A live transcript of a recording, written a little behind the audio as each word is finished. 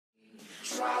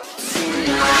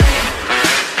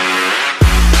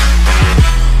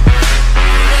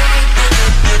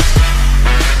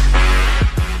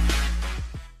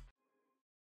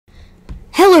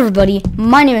everybody,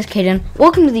 my name is Kaden.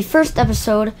 Welcome to the first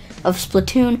episode of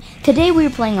Splatoon. Today we are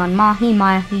playing on Mahi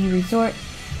Resort,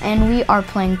 and we are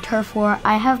playing Turf War.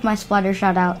 I have my splatter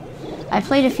shot out. I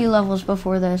played a few levels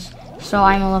before this, so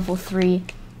I'm a level 3.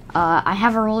 I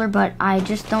have a roller, but I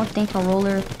just don't think a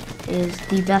roller is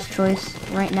the best choice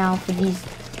right now for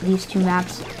these two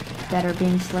maps that are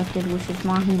being selected, which is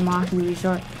Mahi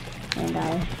Resort and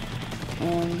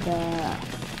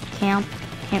Camp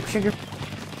Sugar.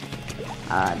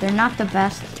 They're not the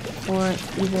best for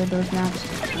either of those maps.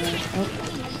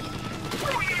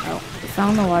 We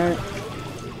found the water.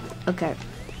 Okay,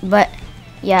 but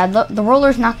yeah, the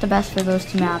roller's not the best for those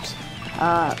two maps.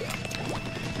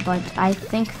 But I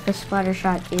think the splatter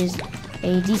shot is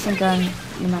a decent gun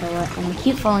no matter what. And I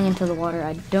keep falling into the water.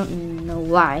 I don't know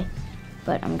why,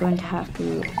 but I'm going to have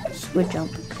to squid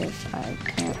jump because I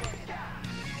can't.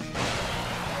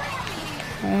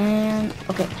 And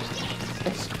okay,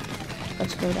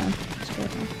 let's go down.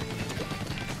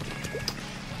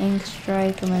 Ink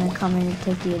strike. I'm gonna come in and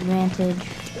take the advantage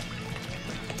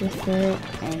with it,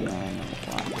 and then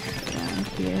walk around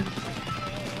here.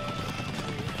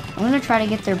 I'm gonna try to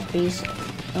get their base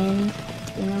in,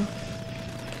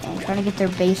 and try to get their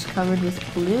base covered with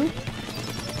blue.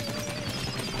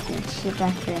 And sit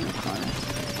back there in the corner.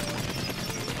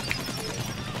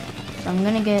 So I'm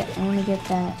gonna get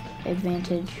that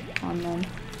advantage on them.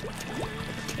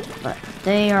 But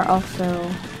they are also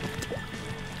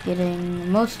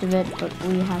getting most of it, but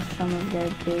we have some of their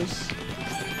base.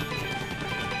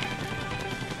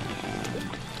 And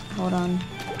hold on.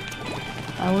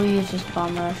 I will use this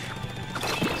bomb rush.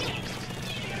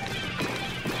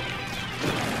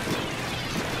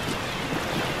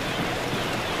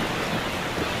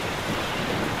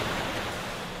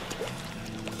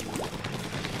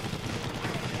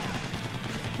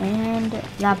 And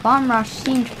that bomb rush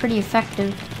seemed pretty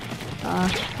effective,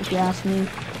 if you ask me.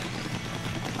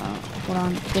 Hold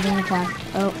on, getting attacked.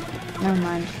 Oh, never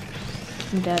mind.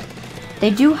 I'm dead.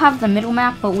 They do have the middle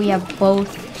map, but we have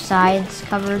both sides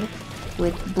covered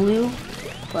with blue,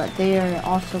 but they are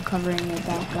also covering it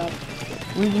back up.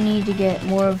 We need to get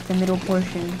more of the middle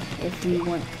portion if we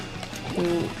want to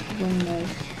win this.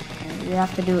 And we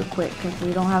have to do it quick because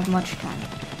we don't have much time.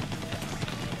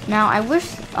 Now, I wish,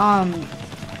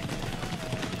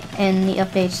 in the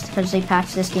updates, because they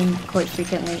patch this game quite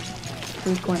frequently,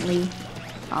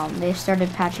 they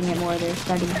started patching it more. They're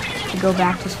starting to go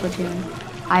back to Splatoon.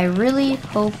 I really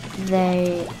hope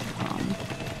they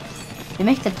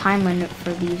make the time limit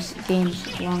for these games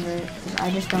longer, because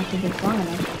I just don't think it's long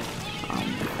enough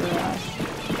for us.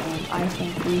 And I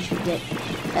think we should get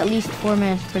at least 4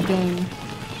 minutes per game,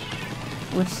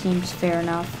 which seems fair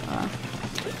enough.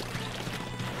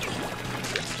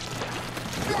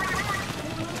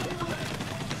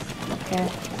 Okay,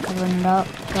 covering it up,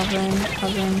 covering.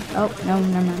 Oh, no,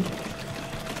 never mind.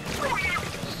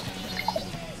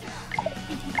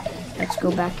 Let's go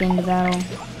back into battle.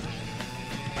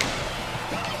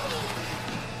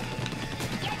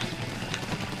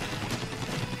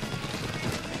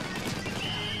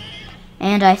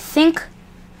 And I think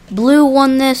blue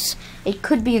won this. It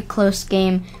could be a close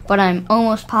game, but I'm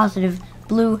almost positive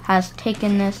blue has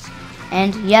taken this.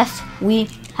 And yes, we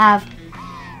have.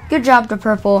 Good job to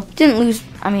purple. Didn't lose.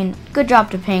 Good job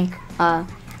to pink.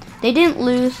 They didn't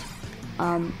lose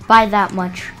by that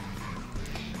much,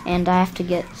 and I have to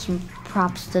get some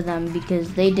props to them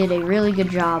because they did a really good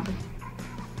job.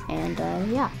 And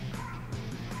yeah.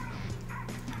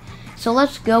 So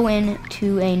let's go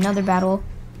into another battle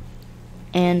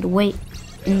and wait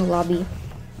in the lobby.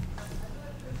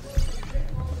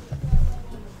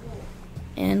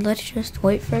 And let's just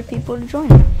wait for people to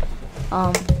join.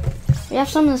 We have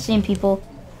some of the same people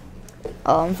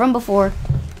from before,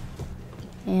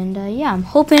 and yeah, I'm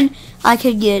hoping I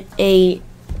could get a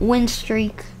win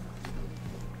streak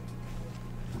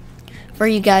for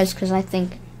you guys, because I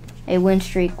think a win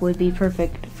streak would be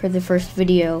perfect for the first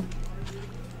video.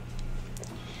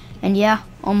 And yeah,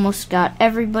 almost got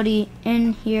everybody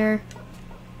in here,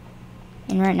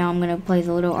 and right now I'm gonna play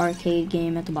the little arcade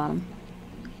game at the bottom.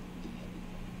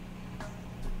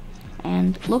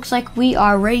 And looks like we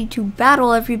are ready to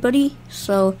battle, everybody.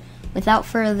 So without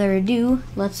further ado,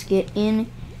 let's get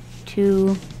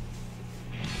into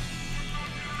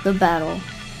the battle.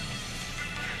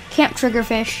 Camp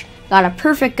Triggerfish got a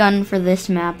perfect gun for this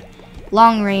map.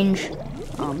 Long range,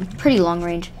 pretty long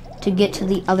range to get to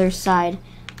the other side.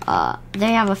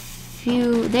 They have a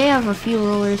few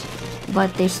rollers,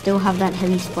 but they still have that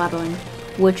heavy splattering,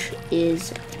 which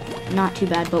is not too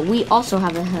bad. But we also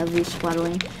have a heavy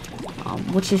splattering,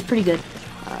 which is pretty good.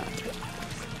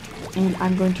 And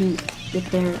I'm going to get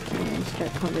there and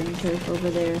start covering turf over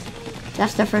there.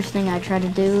 That's the first thing I try to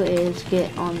do, is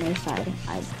get on their side.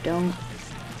 I don't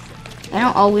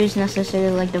always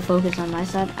necessarily like to focus on my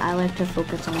side. I like to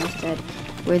focus on the side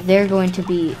where they're going to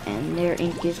be and their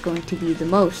ink is going to be the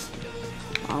most.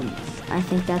 I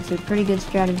think that's a pretty good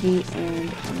strategy, and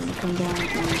I'm going to come down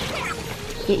and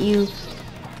get you,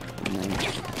 and then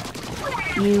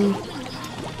you,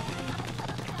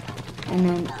 and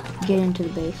then get into the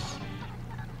base.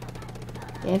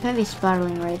 They have heavy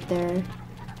spiraling right there.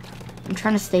 I'm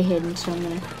trying to stay hidden, so I'm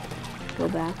going to go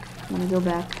back. I'm going to go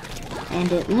back.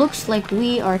 And it looks like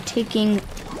we are taking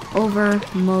over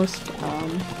most,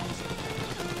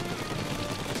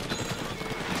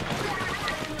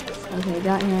 okay,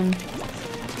 got him.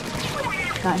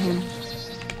 Got him.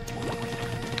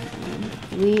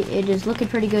 It is looking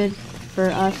pretty good for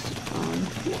us.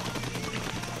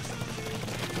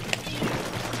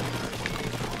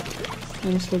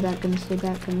 Gonna stay back, gonna stay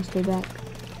back, gonna stay back.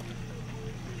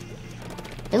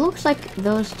 It looks like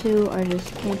those two are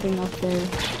just camping up there.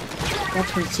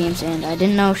 That's what it seems, and I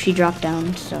didn't know she dropped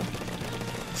down, so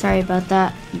sorry about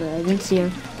that, but I didn't see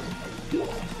her.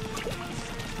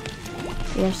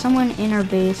 We have someone in our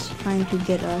base trying to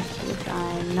get us, which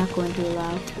I'm not going to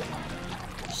allow.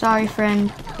 Sorry,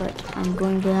 friend, but I'm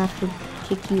going to have to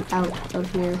kick you out of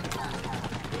here.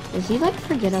 Does he like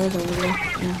forget I was over there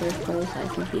in the first place? I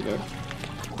think he did.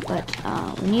 But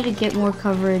we need to get more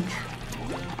coverage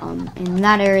in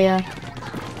that area.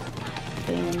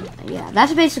 And yeah,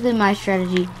 that's basically my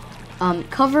strategy.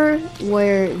 Cover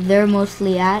where they're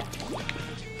mostly at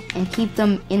and keep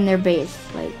them in their base.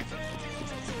 Like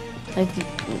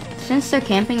since they're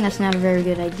camping, that's not a very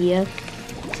good idea.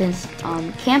 Since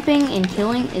camping and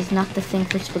killing is not the thing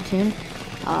for Splatoon,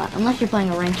 unless you're playing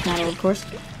a ranked battle, of course.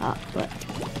 But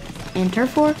in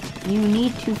Turf War, you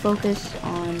need to focus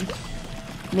on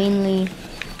mainly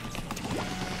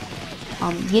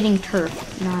getting turf,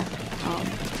 not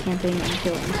camping and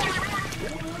killing.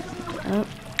 Oh.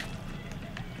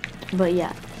 But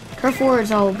yeah, Turf War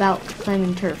is all about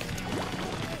claiming turf,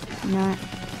 not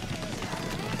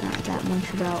that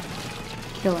much about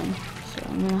killing. So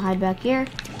I'm gonna hide back here,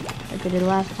 like I did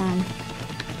last time.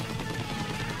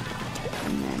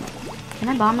 And then, can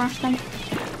I bomb rush them?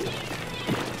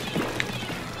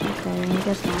 Okay, I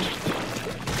guess not.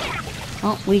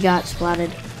 Oh, we got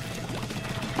splatted.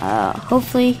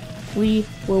 Hopefully we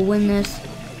will win this.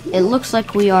 It looks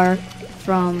like we are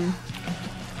from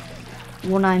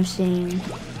what I'm seeing.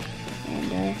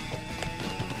 And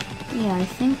yeah, I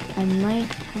think I might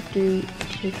have to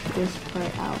take this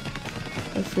part out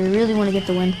if we really want to get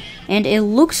the win. And it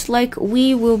looks like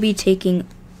we will be taking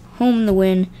home the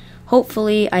win.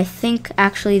 Hopefully, I think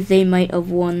actually they might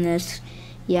have won this.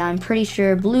 Yeah, I'm pretty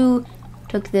sure blue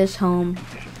took this home.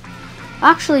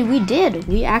 Actually, we did.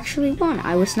 We actually won.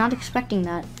 I was not expecting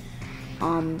that.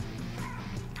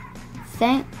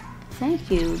 Thank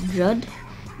you, Judd.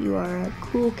 You are a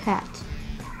cool cat.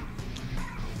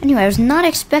 Anyway, I was not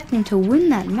expecting to win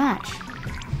that match.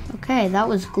 Okay, that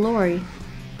was glory.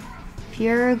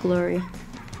 Pure glory.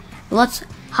 Let's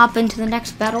hop into the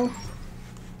next battle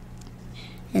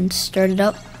and start it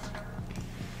up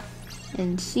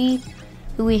and see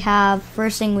who we have.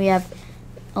 First thing, we have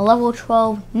a level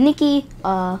 12 Nikki.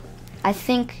 I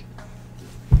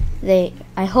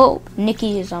hope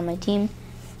Nikki is on my team.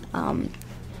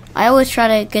 I always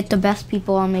try to get the best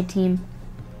people on my team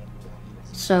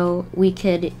so we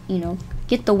could,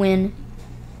 get the win.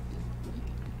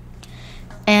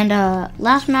 And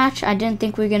last match, I didn't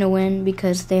think we were going to win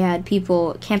because they had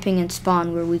people camping in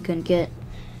spawn where we couldn't get.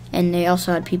 And they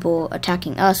also had people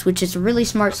attacking us, which is a really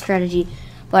smart strategy.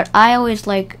 But I always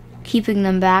like keeping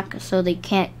them back so they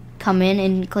can't come in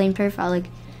and claim turf. I like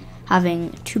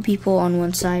having two people on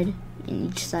one side, in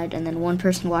each side, and then one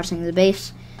person watching the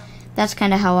base. That's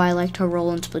kind of how I like to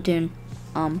roll in Splatoon.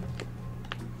 But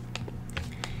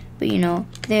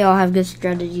they all have good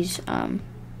strategies. And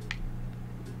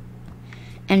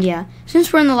yeah,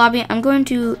 since we're in the lobby, I'm going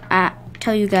to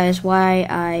tell you guys why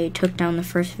I took down the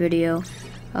first video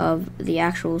of the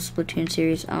actual Splatoon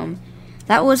series.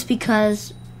 That was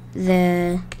because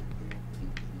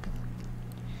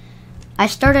I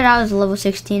started out as a level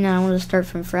 16 and I wanted to start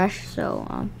from fresh,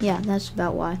 so yeah, that's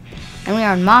about why. And we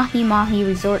are in Mahi Mahi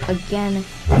Resort again.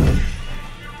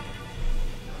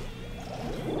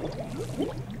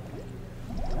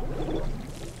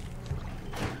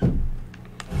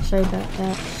 Sorry about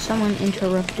that. Someone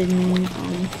interrupted me,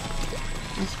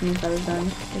 asked me if I was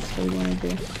done. That's what they wanted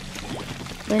to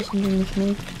play something with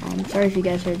me. Sorry if you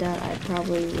guys heard that. I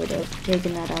probably would have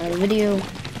taken that out of the video.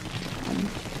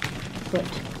 But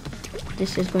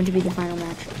this is going to be the final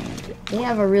match. And they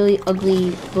have a really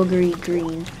ugly, boogery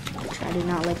green, which I do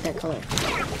not like that color.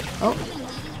 Oh.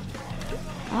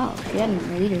 Oh, she had an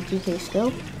Elite or 2K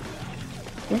skill.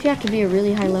 Don't you have to be a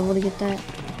really high level to get that?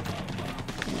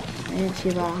 I didn't see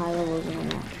a lot of high levels in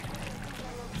the match.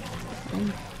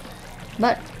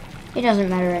 But it doesn't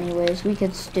matter anyways. We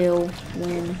could still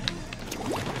win.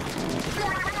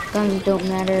 Guns don't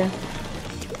matter.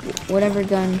 Whatever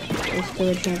gun, there's still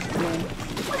a chance to win.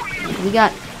 We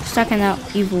got stuck in that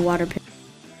evil water pit.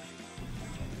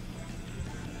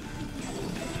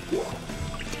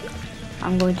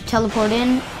 I'm going to teleport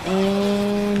in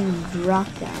and drop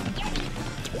down.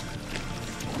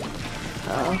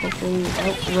 Hopefully,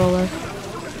 roller.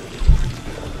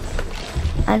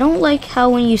 I don't like how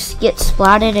when you get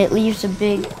splatted, it leaves a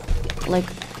big, like,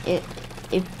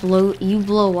 you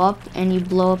blow up and you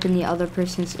blow up in the other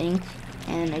person's ink,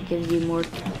 and it gives you more,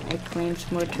 it claims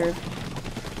more turf.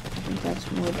 I think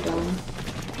that's more dumb.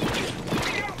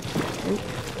 Oop.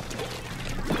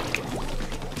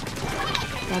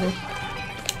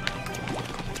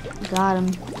 Got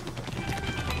him.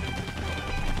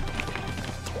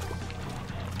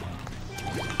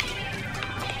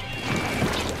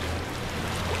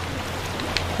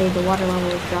 Okay, the water level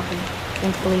is dropping,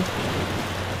 thankfully.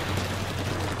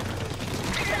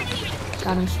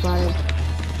 Got him spotted.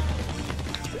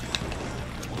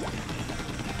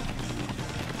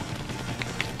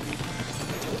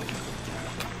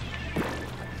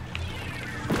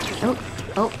 Oh,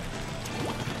 oh.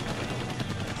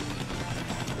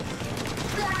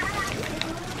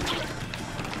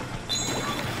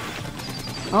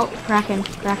 Oh, Kraken.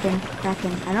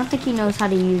 I don't think he knows how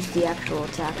to use the actual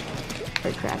attack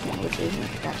for Kraken, which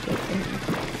isn't that good for him.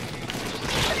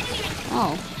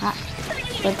 Oh,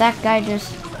 but that guy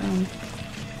just...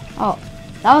 oh,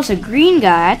 that was a green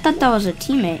guy. I thought that was a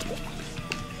teammate.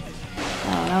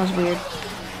 Oh, that was weird.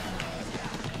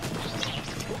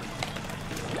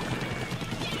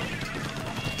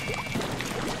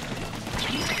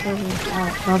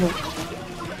 Oh, bubble.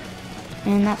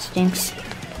 Man, that stinks.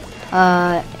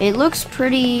 It looks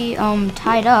pretty,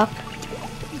 tied up.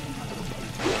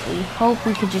 We hope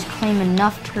we could just claim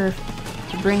enough turf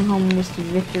to bring home this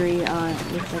victory.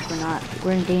 Looks like we're not.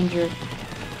 We're in danger.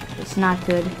 It's not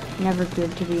good. Never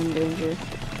good to be in danger.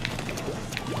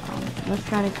 Let's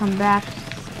try to come back,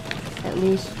 at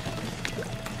least.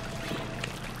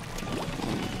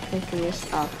 And pick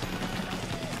this up.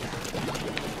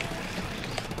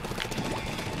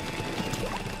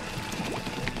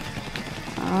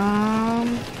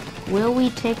 Will we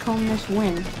take home this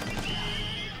win?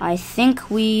 I think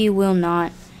we will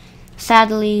not.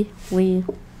 Sadly, we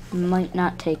might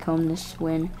not take home this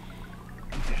win.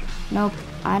 Nope,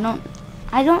 I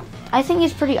think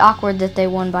it's pretty awkward that they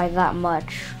won by that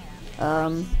much.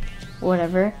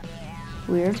 Whatever.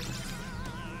 Weird.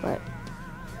 But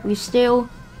we still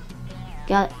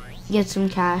get some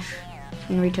cash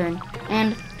in return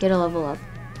and get a level up.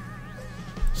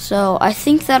 So I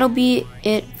think that'll be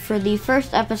it for the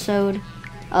first episode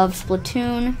of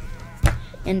Splatoon,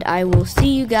 and I will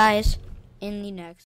see you guys in the next.